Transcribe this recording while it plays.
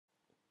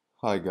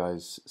Hi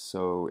guys,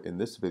 so in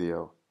this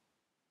video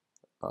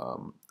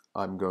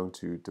I'm going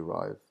to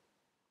derive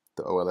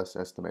the OLS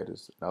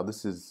estimators. Now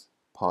this is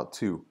part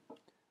 2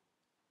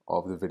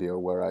 of the video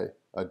where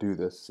I do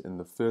this. In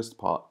the first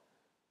part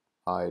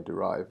I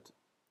derived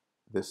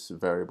this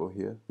variable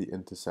here, the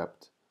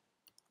intercept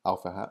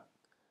alpha hat,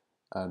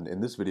 and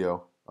in this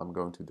video I'm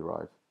going to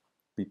derive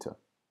beta.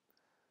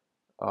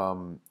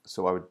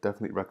 So I would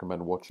definitely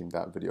recommend watching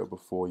that video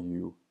before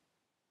you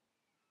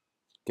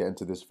get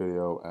into this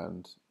video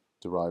and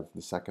derive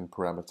the second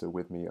parameter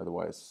with me,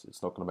 otherwise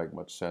it's not going to make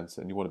much sense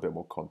and you want a bit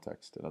more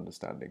context and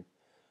understanding.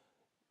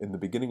 In the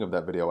beginning of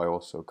that video I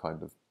also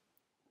kind of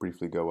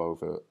briefly go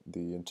over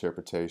the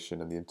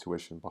interpretation and the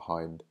intuition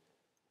behind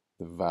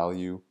the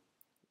value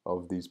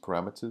of these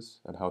parameters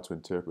and how to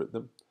interpret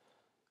them.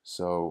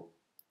 So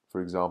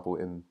for example,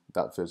 in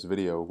that first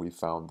video we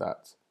found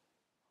that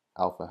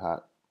alpha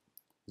hat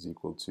is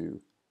equal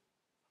to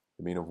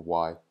the mean of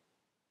y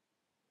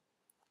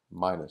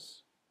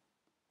minus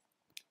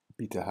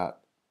beta hat,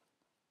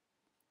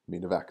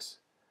 mean of x.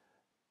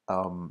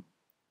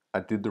 I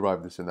did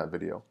derive this in that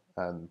video,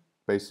 and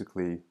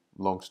basically,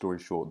 long story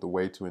short, the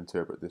way to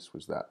interpret this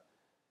was that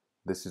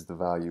this is the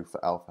value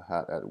for alpha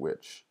hat at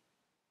which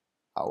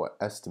our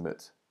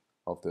estimate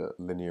of the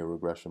linear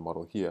regression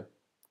model here,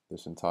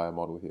 this entire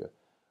model here,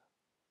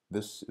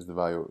 this is the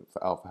value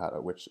for alpha hat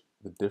at which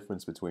the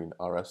difference between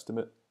our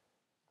estimate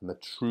and the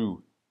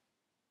true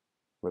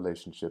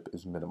relationship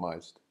is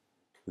minimized.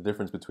 The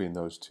difference between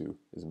those two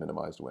is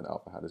minimized when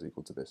alpha hat is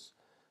equal to this.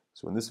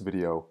 So in this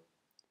video,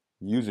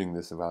 using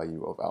this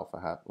value of alpha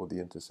hat, or the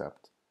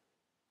intercept,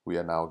 we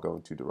are now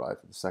going to derive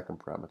the second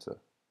parameter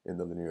in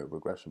the linear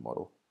regression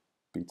model,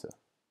 beta.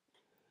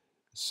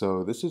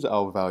 So this is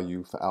our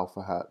value for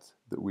alpha hat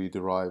that we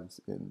derived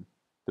in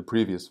the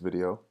previous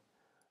video,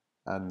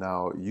 and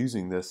now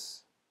using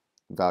this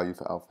value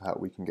for alpha hat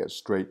we can get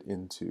straight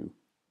into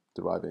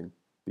deriving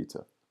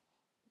beta.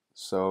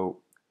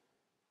 So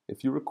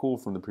if you recall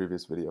from the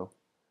previous video,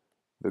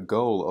 the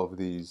goal of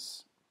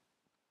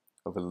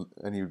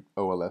any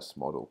OLS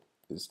model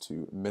is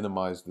to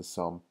minimize the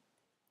sum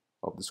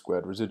of the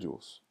squared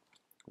residuals,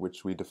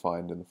 which we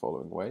defined in the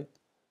following way.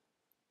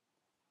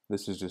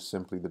 This is just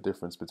simply the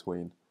difference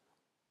between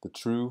the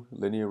true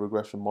linear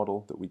regression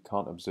model that we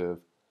can't observe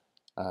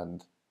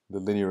and the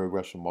linear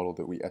regression model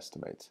that we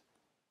estimate.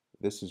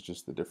 This is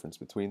just the difference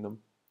between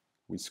them.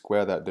 We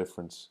square that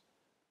difference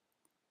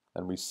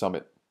and we sum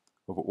it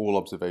over all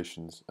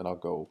observations, and our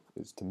goal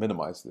is to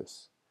minimize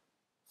this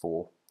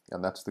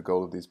and that's the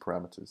goal of these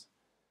parameters,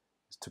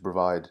 is to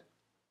provide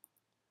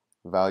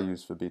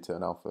values for beta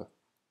and alpha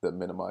that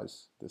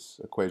minimize this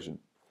equation.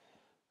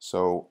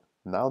 So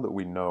now that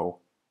we know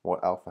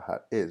what alpha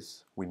hat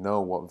is, we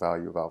know what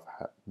value of alpha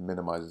hat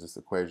minimizes this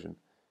equation,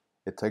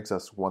 it takes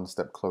us one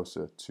step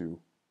closer to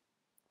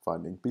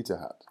finding beta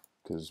hat,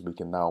 because we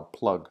can now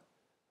plug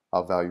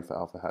our value for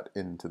alpha hat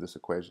into this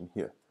equation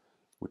here,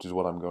 which is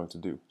what I'm going to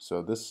do.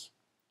 So this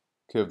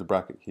curved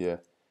bracket here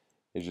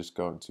is just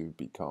going to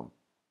become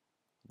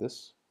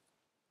this.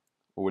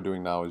 What we're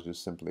doing now is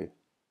just simply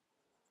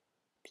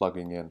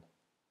plugging in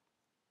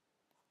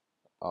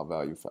our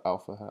value for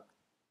alpha hat,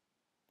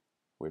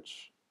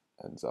 which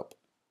ends up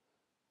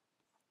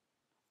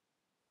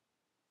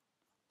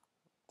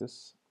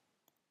this.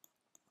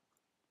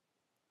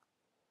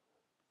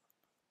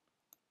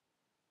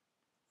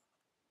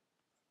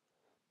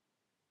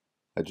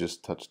 I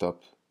just touched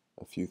up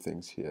a few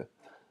things here.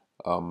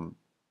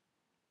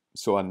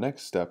 So our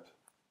next step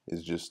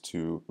is just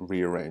to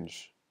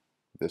rearrange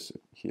this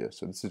here.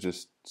 So this is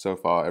just, so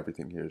far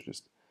everything here is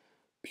just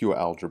pure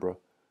algebra.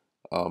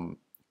 So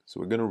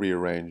we're going to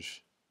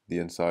rearrange the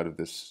inside of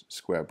this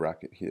square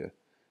bracket here.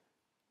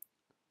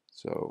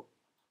 So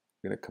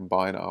we're going to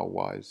combine our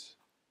y's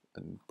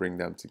and bring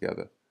them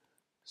together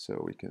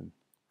so we can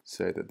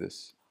say that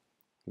this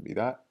can be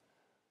that.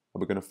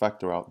 And we're going to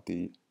factor out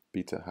the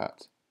beta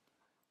hat,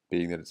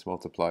 being that it's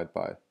multiplied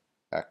by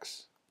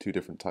x, two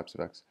different types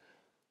of x.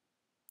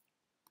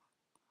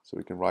 So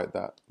we can write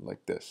that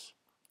like this.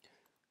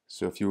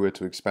 So if you were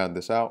to expand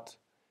this out,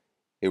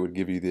 it would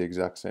give you the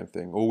exact same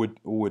thing. All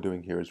we're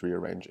doing here is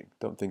rearranging.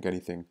 Don't think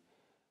anything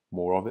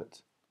more of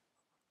it.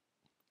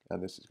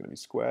 And this is going to be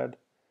squared.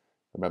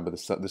 Remember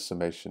this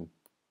summation,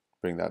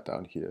 bring that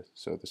down here.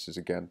 So this is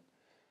again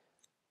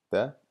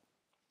there.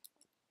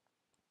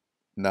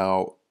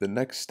 Now the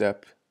next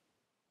step,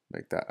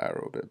 make that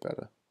arrow a bit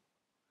better.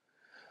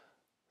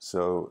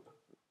 So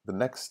the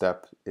next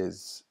step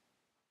is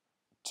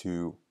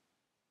to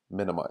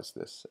minimize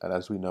this. And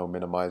as we know,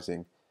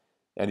 minimizing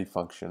any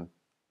function,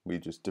 we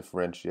just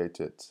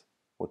differentiate it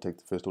or take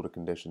the first order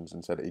conditions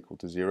and set it equal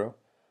to 0.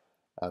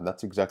 And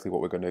that's exactly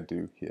what we're going to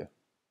do here.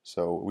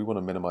 So we want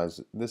to minimize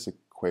this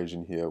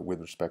equation here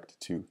with respect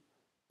to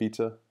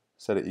beta,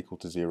 set it equal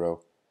to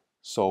 0,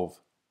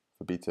 solve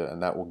for beta,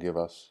 and that will give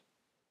us,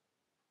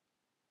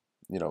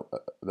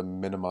 the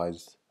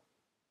minimized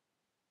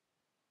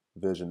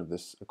version of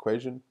this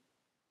equation,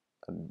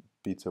 and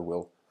beta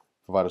will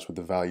provide us with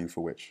the value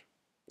for which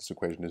this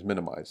equation is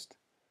minimized.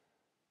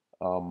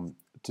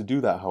 To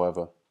do that,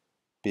 however,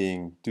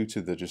 being due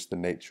to just the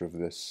nature of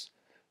this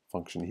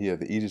function here,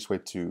 the easiest way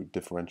to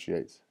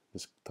differentiate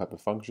this type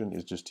of function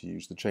is just to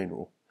use the chain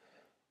rule.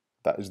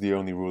 That is the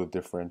only rule of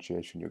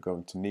differentiation you're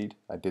going to need.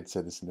 I did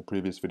say this in the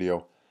previous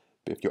video,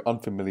 but if you're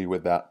unfamiliar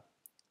with that,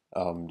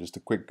 just a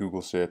quick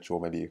Google search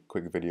or maybe a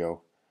quick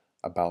video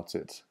about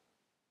it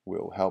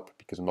will help,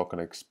 because I'm not going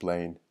to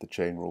explain the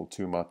chain rule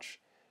too much.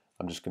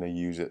 I'm just going to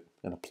use it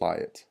and apply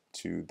it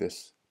to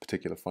this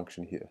particular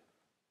function here.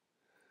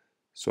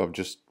 So I've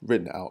just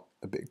written it out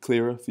a bit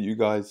clearer for you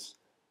guys.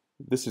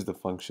 This is the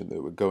function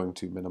that we're going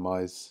to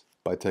minimize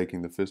by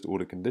taking the first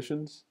order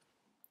conditions,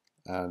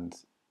 and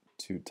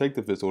to take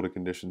the first order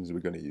conditions we're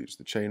going to use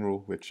the chain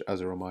rule, which,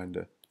 as a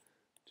reminder,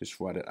 just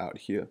write it out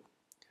here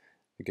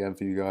again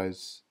for you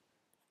guys.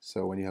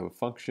 So when you have a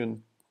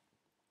function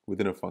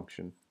within a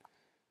function,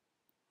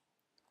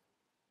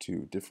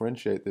 to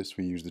differentiate this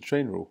we use the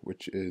chain rule,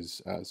 which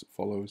is as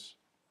follows.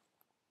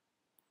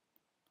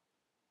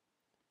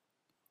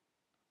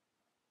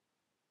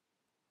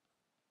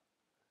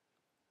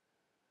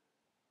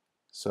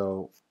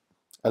 So,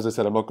 as I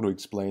said, I'm not going to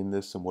explain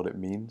this and what it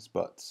means,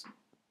 but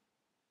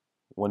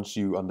once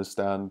you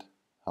understand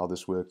how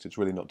this works, it's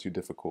really not too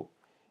difficult.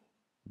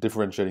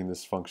 Differentiating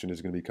this function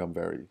is going to become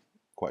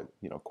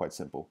quite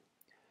simple.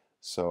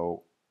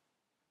 So,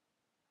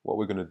 what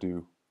we're going to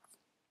do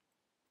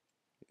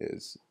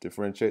is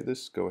differentiate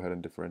this. Go ahead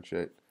and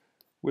differentiate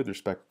with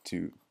respect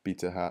to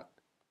beta hat,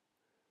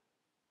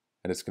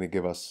 and it's going to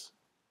give us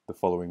the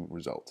following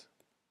result: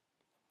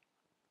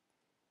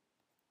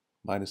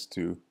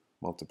 -2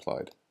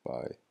 multiplied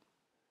by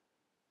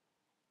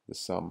the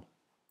sum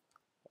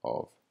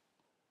of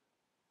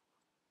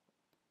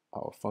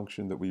our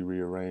function that we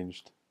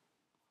rearranged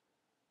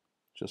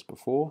just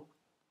before,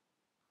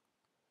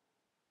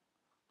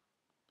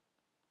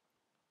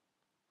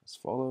 as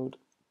followed,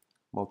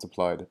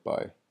 multiplied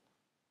by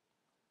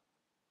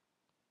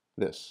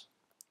this.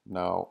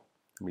 Now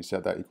we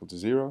set that equal to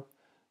 0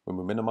 when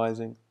we're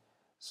minimizing,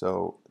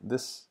 so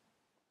this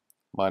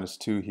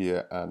 -2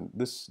 here and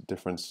this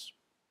difference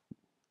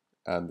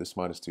and this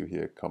 -2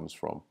 here comes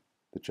from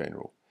the chain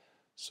rule.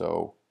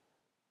 So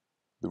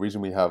the reason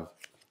we have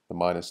the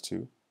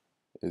 -2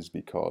 is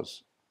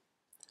because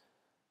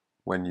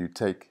when you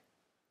take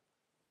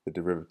the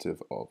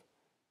derivative of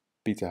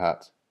beta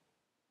hat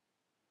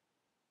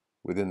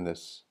within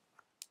this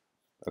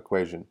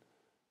equation,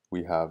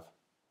 we have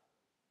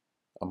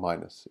a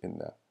minus in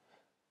there.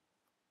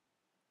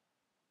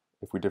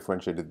 If we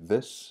differentiated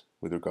this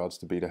with regards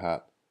to beta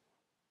hat,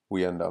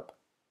 we end up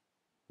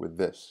with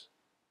this.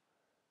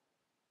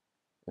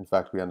 In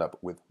fact, we end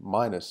up with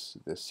minus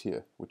this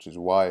here, which is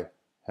why,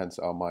 hence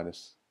our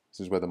minus. This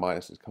is where the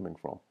minus is coming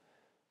from.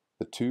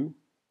 The 2,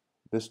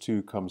 this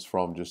 2 comes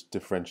from just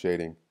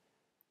differentiating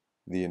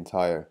the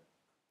entire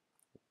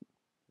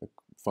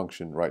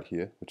function right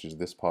here, which is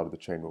this part of the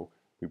chain rule.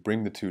 We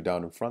bring the 2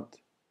 down in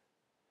front,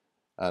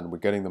 and we're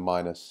getting the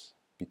minus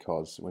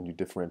because when you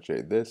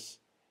differentiate this,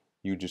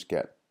 you just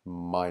get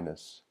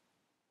minus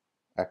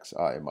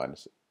xi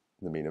minus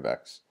the mean of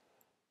x,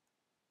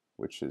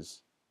 which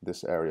is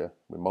this area.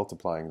 We're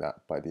multiplying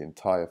that by the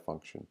entire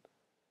function.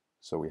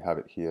 So we have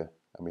it here,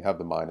 and we have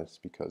the minus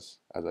because,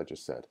 as I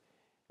just said,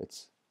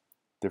 it's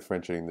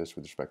differentiating this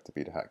with respect to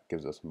beta hat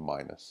gives us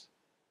minus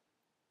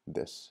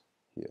this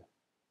here,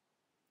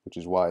 which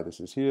is why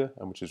this is here,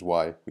 and which is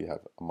why we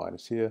have a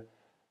minus here.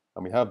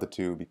 And we have the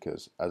 2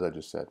 because, as I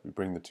just said, we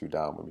bring the 2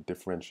 down when we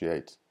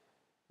differentiate,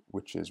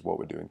 which is what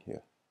we're doing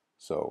here.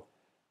 So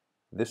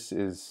this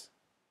is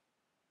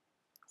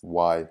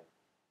why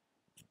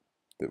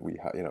that we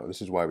have,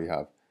 this is why we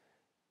have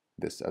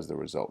this as the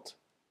result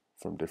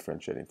from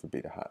differentiating for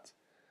beta hat.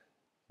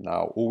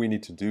 Now, all we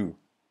need to do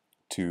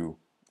to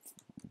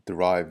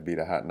derive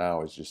beta hat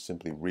now is just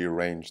simply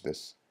rearrange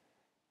this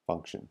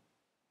function,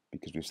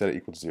 because we've set it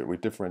equal to 0.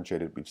 We've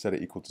differentiated, we've set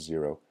it equal to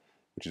 0,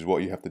 which is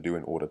what you have to do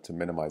in order to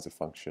minimize a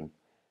function.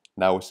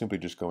 Now we're simply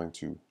just going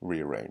to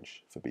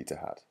rearrange for beta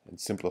hat and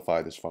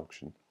simplify this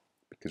function,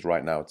 because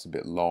right now it's a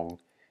bit long,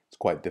 it's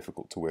quite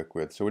difficult to work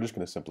with. So we're just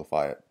going to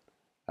simplify it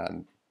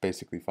and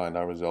basically find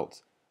our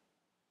result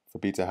for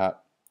beta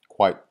hat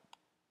quite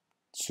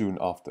soon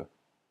after.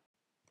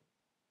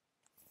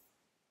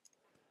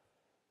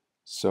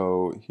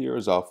 So here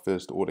is our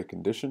first order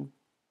condition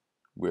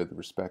with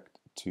respect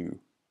to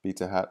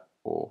beta hat,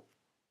 or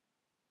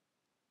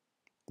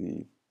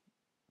the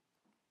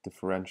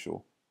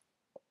differential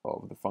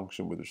of the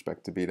function with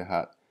respect to beta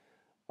hat.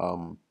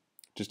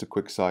 Just a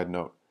quick side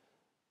note,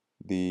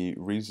 the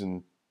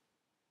reason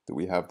that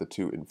we have the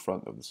 2 in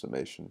front of the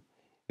summation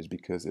is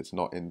because it's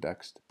not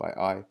indexed by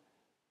I.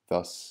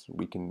 Thus,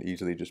 we can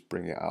easily just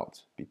bring it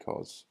out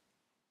because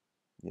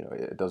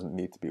it doesn't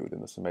need to be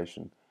within the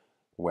summation.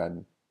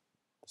 When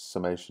the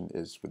summation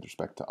is with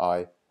respect to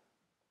I,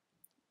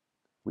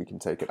 we can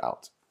take it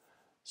out.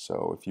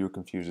 So if you're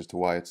confused as to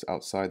why it's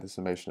outside the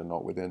summation and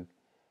not within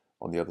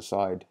on the other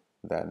side,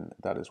 then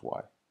that is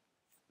why.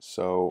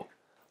 So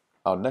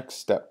our next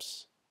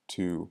steps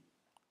to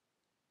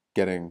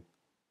getting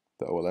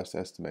the OLS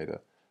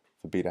estimator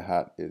for beta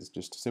hat is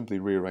just to simply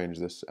rearrange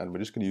this, and we're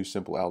just going to use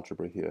simple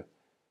algebra here.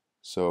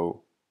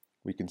 So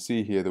we can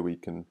see here that we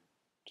can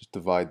just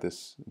divide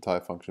this entire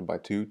function by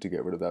 2 to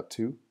get rid of that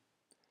 2.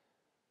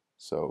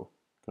 So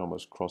you can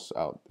almost cross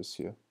out this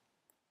here.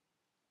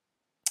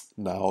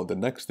 Now the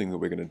next thing that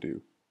we're going to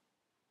do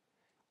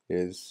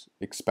is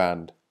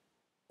expand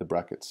the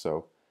brackets.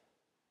 So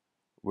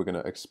we're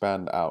going to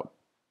expand out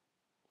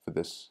for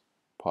this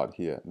part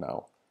here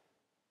now.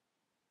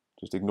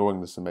 Just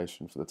ignoring the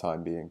summation for the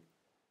time being,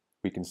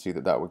 we can see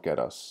that that would get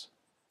us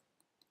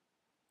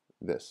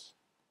this.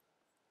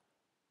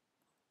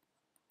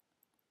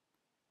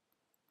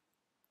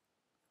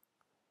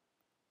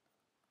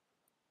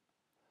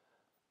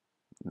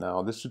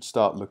 Now this should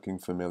start looking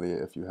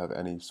familiar if you have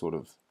any sort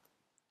of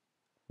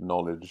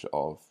knowledge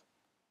of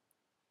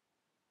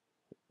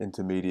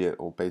intermediate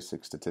or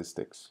basic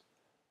statistics.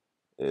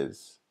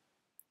 This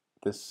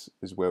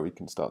is where we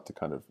can start to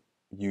kind of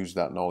use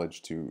that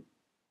knowledge to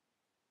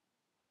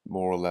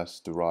more or less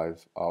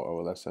derive our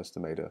OLS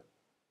estimator.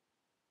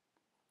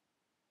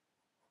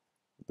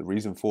 The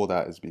reason for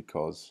that is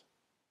because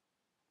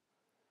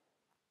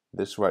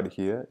this right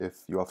here,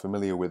 if you are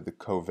familiar with the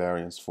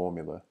covariance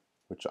formula,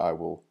 which I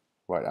will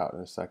write out in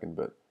a second,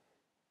 but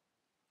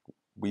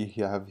we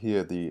have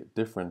here the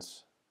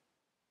difference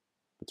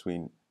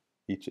between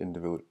each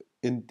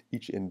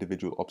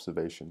individual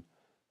observation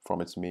from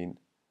its mean,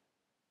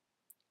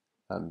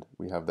 and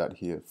we have that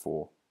here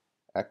for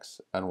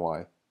x and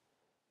y,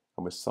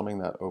 and we're summing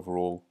that over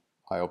all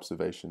I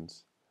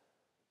observations,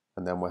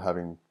 and then we're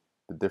having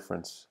the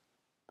difference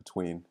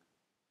between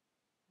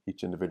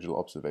each individual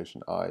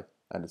observation I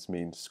and its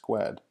mean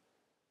squared,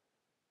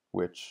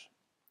 which,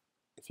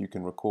 if you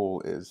can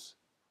recall, is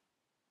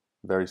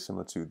very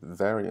similar to the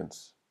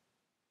variance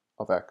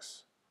of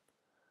x.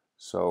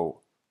 So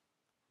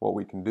what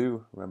we can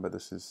do, remember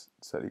this is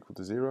set equal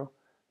to 0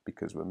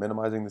 because we're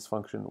minimizing this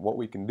function. What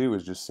we can do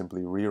is just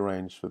simply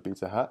rearrange for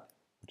beta hat,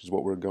 which is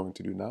what we're going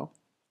to do now,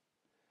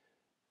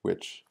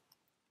 which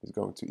is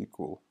going to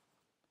equal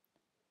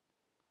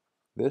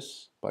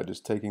this by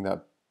just taking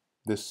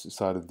this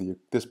part of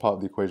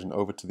the equation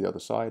over to the other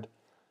side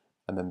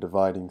and then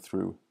dividing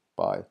through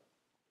by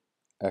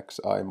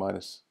xi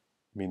minus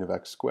mean of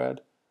x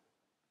squared.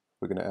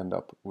 We're going to end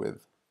up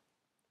with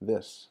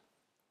this.